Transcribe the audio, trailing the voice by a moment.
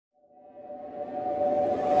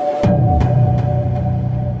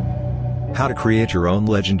How to create your own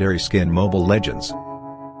legendary skin. Mobile Legends.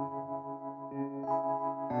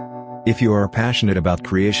 If you are passionate about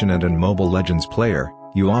creation and in Mobile Legends player,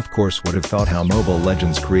 you of course would have thought how Mobile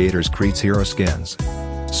Legends creators creates hero skins.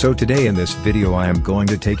 So today in this video I am going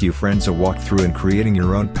to take you friends a walk through in creating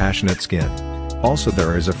your own passionate skin. Also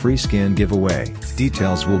there is a free skin giveaway,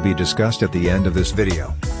 details will be discussed at the end of this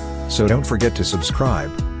video. So don't forget to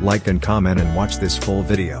subscribe, like and comment and watch this full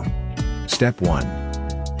video. Step 1.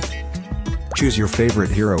 Choose your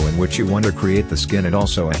favorite hero in which you want to create the skin and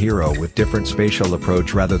also a hero with different spatial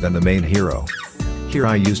approach rather than the main hero. Here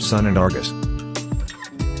I used Sun and Argus.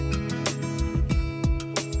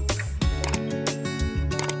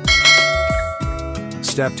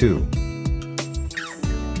 Step 2.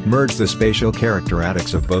 Merge the spatial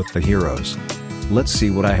characteristics of both the heroes. Let's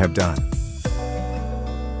see what I have done.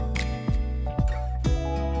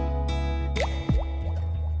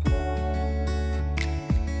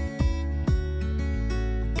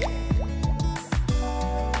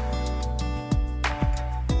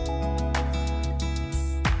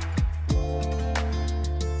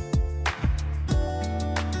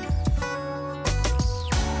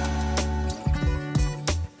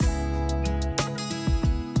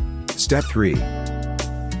 Step 3.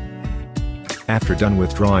 After done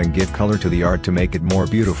with drawing, give color to the art to make it more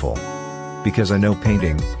beautiful. Because I know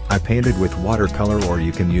painting, I painted with watercolor, or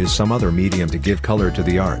you can use some other medium to give color to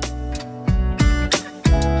the art.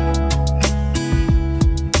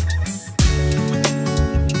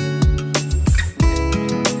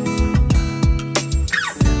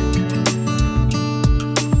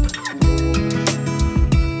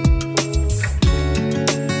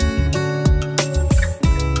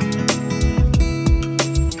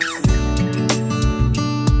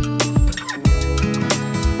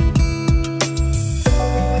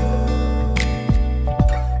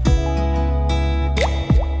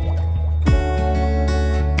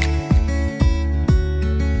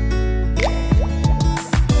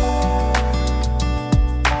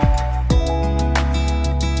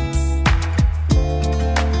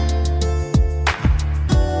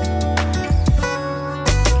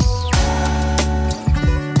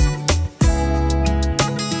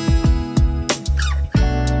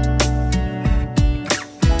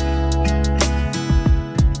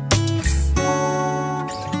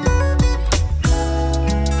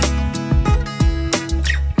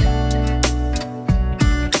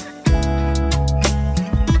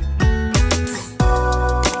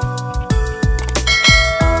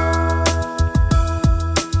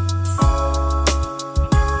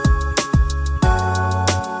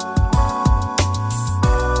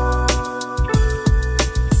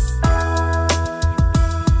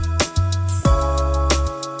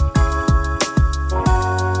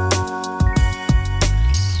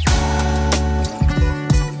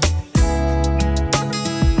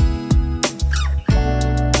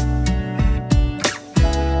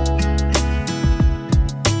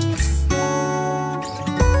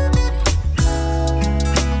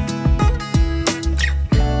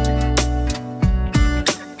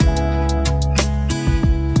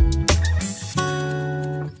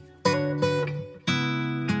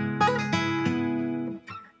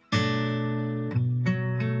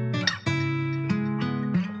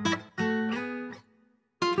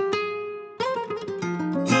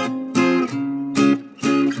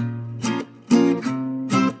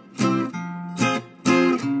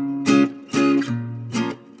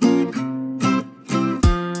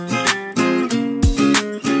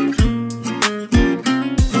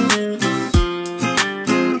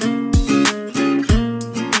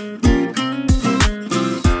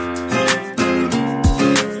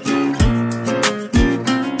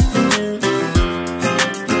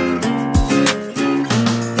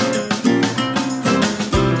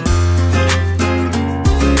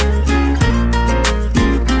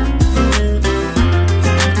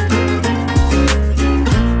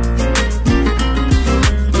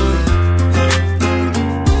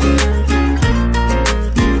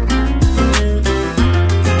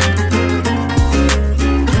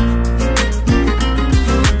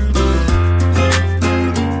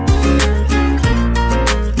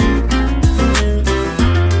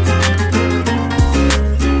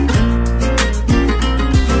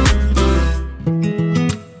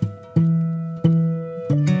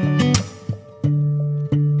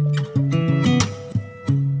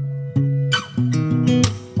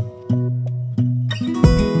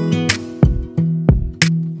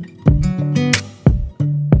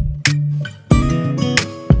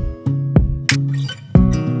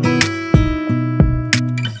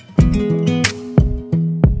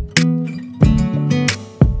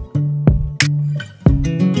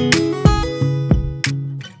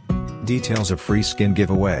 details of free skin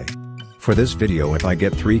giveaway. For this video, if I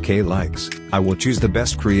get 3K likes, I will choose the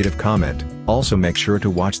best creative comment. Also make sure to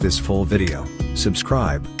watch this full video,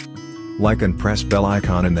 subscribe, like and press bell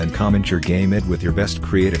icon, and then comment your game id with your best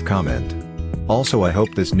creative comment. Also I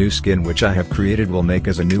hope this new skin which I have created will make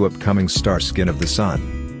as a new upcoming star skin of the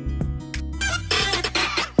sun.